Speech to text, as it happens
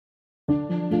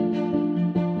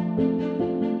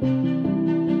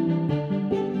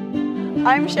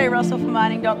I'm Shay Russell from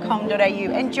mining.com.au,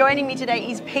 and joining me today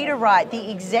is Peter Wright,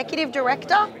 the Executive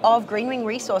Director of Greenwing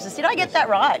Resources. Did I get that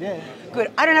right? Yeah.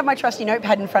 Good. I don't have my trusty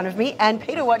notepad in front of me, and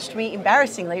Peter watched me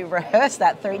embarrassingly rehearse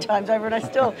that 3 times over, and I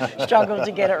still struggled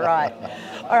to get it right.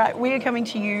 All right, we are coming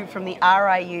to you from the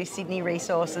RIU Sydney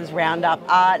Resources Round-up.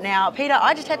 Now, Peter,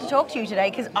 I just had to talk to you today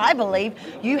because I believe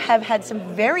you have had some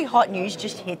very hot news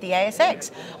just hit the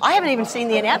ASX. I haven't even seen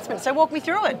the announcement, so walk me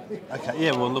through it. Okay,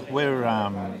 yeah, well, look,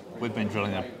 we've been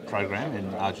drilling a program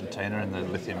in Argentina in the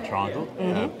Lithium Triangle,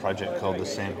 a project called the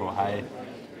San Jorge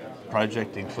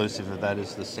project. Inclusive of that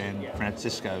is the San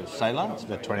Francisco Salar. It's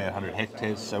about 2,800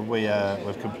 hectares. So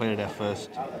we've completed our first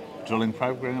drilling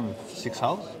program of 6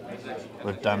 holes.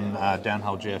 We've done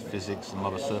downhole geophysics and a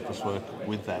lot of surface work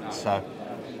with that. So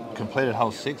completed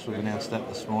hole 6. We've announced that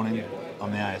this morning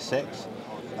on the ASX.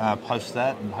 Post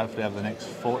that, and hopefully over the next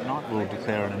fortnight, we'll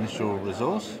declare an initial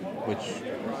resource, which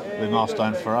will be a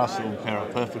milestone for us. It will pair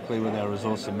up perfectly with our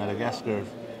resource in Madagascar of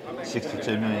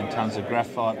 62 million tonnes of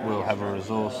graphite. We'll have a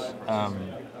resource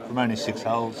from only 6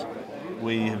 holes.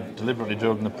 We have deliberately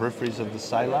drilled in the peripheries of the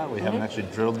salar. We haven't actually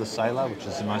drilled the salar, which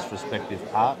is the most prospective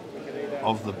part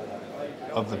of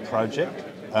the project.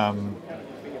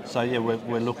 So yeah,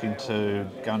 we're looking to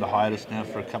go into hiatus now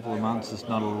for a couple of months. There's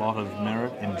not a lot of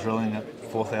merit in drilling at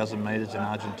 4,000 metres in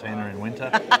Argentina in winter.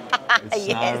 With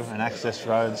snow and access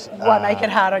roads. Why make it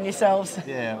hard on yourselves?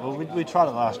 Yeah, well, we tried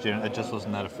it last year and it just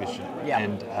wasn't that efficient. Yep.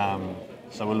 And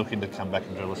so we're looking to come back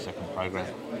and drill a second program,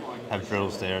 have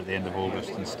drills there at the end of August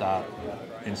and start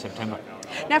in September.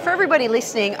 Now, for everybody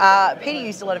listening, Peter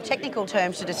used a lot of technical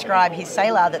terms to describe his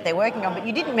salar that they're working on, but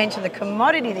you didn't mention the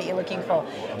commodity that you're looking for.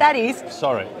 That is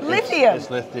lithium.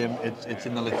 It's lithium. It's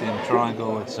in the Lithium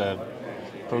Triangle. It's a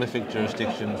prolific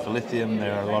jurisdiction for lithium.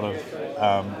 There are a lot of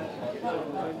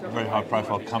very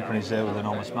high-profile companies there with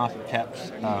enormous market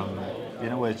caps.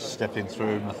 We're stepping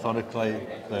through methodically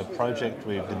the project.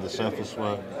 We did the surface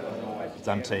work. We've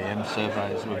done TEM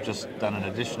surveys. We've just done an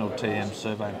additional TEM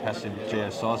survey and passive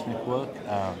geoseismic work.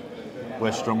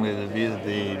 We're strongly of the view that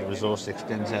the resource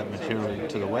extends out materially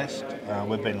to the west.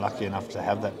 We've been lucky enough to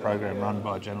have that program run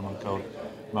by a gentleman called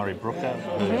Murray Brooker,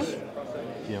 who's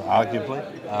arguably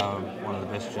one of the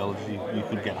best geologists you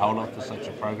could get hold of for such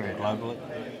a program globally.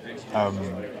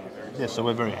 So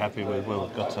we're very happy with where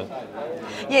we've got to.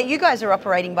 Yeah, you guys are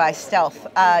operating by stealth.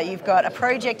 You've got a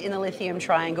project in the Lithium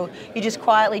Triangle. You're just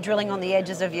quietly drilling on the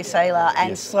edges of your salar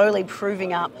and slowly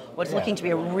proving up what's looking to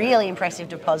be a really impressive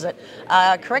deposit.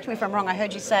 Correct me if I'm wrong, I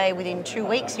heard you say within 2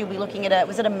 weeks you'll be looking at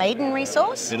was it a maiden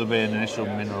resource? It'll be an initial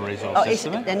mineral resource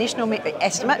estimate. Initial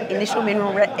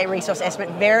mineral resource estimate,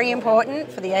 very important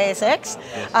for the ASX.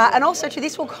 Yes. And also too,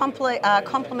 this will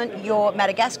complement your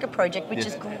Madagascar project, which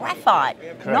is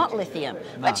graphite, not lithium.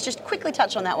 Let's just quickly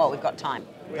touch on that while we've got time.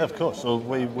 Yeah, of course. So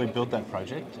we built that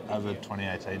project over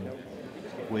 2018.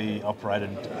 We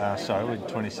operated,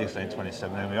 2016,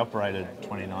 2017. We operated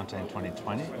 2019,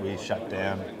 2020. We shut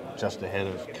down just ahead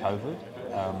of COVID.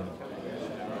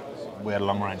 We had a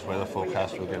long-range weather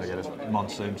forecast. We were going to get a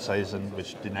monsoon season,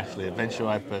 which didn't actually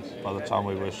eventuate, but by the time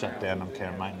we were shut down on care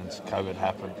and maintenance, COVID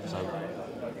happened.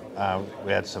 So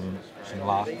we had some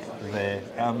luck there.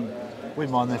 We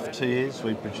mined there for 2 years.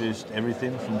 We produced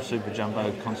everything from super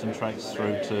jumbo concentrates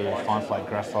through to fine flake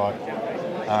graphite.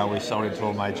 We sold into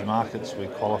all major markets. We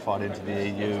qualified into the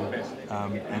EU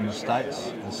and the States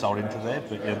and sold into there.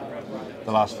 But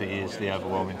the last few years, the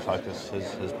overwhelming focus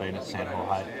has been at San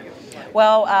Jorge.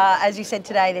 Well, as you said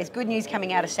today, there's good news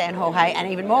coming out of San Jorge and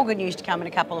even more good news to come in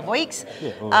a couple of weeks.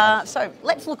 So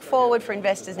let's look forward for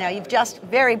investors now. You've just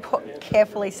very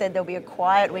carefully said there'll be a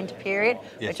quiet winter period,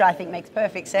 which I think makes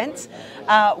perfect sense.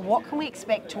 What can we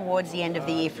expect towards the end of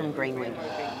the year from Greenwing?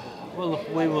 Well, look,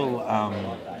 we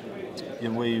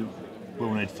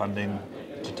will need funding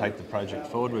to take the project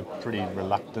forward. We're pretty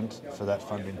reluctant for that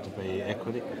funding to be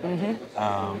equity.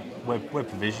 We're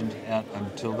provisioned out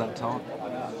until that time.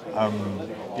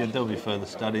 There'll be further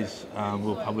studies.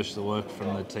 We'll publish the work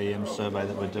from the TEM survey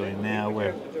that we're doing now.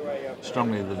 We're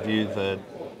strongly of the view that,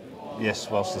 yes,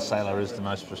 whilst the salar is the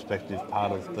most prospective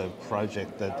part of the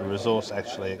project, that the resource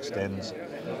actually extends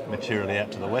materially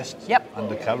out to the west.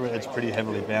 Undercover. It's pretty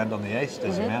heavily bound on the east.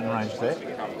 There's a mountain range there.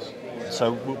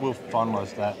 So we'll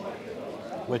finalise that.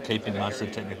 We're keeping most of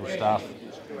the technical staff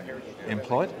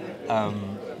employed.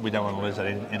 We don't want to lose that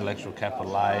intellectual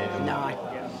capital.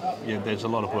 There's a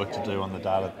lot of work to do on the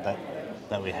data.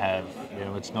 that we have. You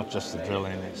know, it's not just the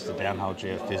drilling, it's the downhole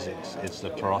geophysics, it's the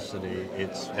porosity,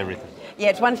 it's everything. Yeah,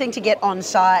 it's one thing to get on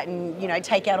site and, you know,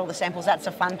 take out all the samples, that's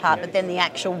the fun part, but then the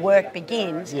actual work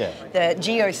begins. Yeah. The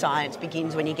geoscience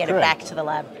begins when you get it back to the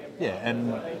lab. Yeah,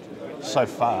 and so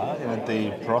far, you know,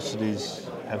 the porosities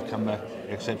have come back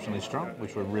exceptionally strong,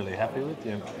 which we're really happy with.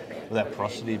 You know, without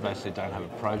porosity, you basically don't have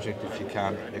a project if you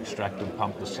can't extract and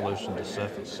pump the solution to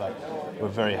surface. So we're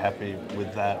very happy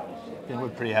with that. You know, we're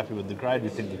pretty happy with the grade. We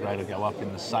think the grade will go up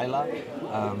in the salar.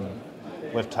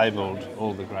 We've tabled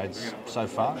all the grades so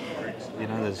far. You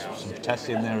know, there's some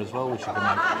potassium there as well, which you can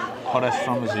make potash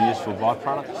from as a useful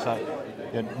byproduct. So,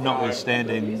 you know,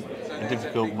 notwithstanding a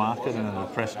difficult market and a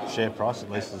depressed share price,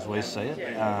 at least as we see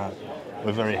it,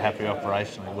 we're very happy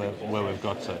operationally where we've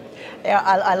got to. Yeah,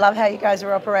 I love how you guys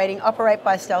are operating. Operate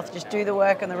by stealth, just do the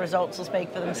work and the results will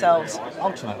speak for themselves.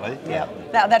 Ultimately, yeah.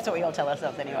 That's what we all tell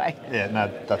ourselves anyway. Yeah,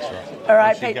 no, that's right. All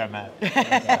right, we should go mad.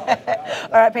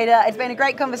 All right, Peter, it's been a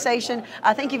great conversation.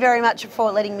 Thank you very much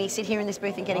for letting me sit here in this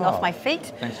booth and getting off my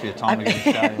feet. Thanks for your time again,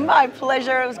 Shane. My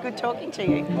pleasure. It was good talking to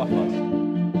you. Likewise.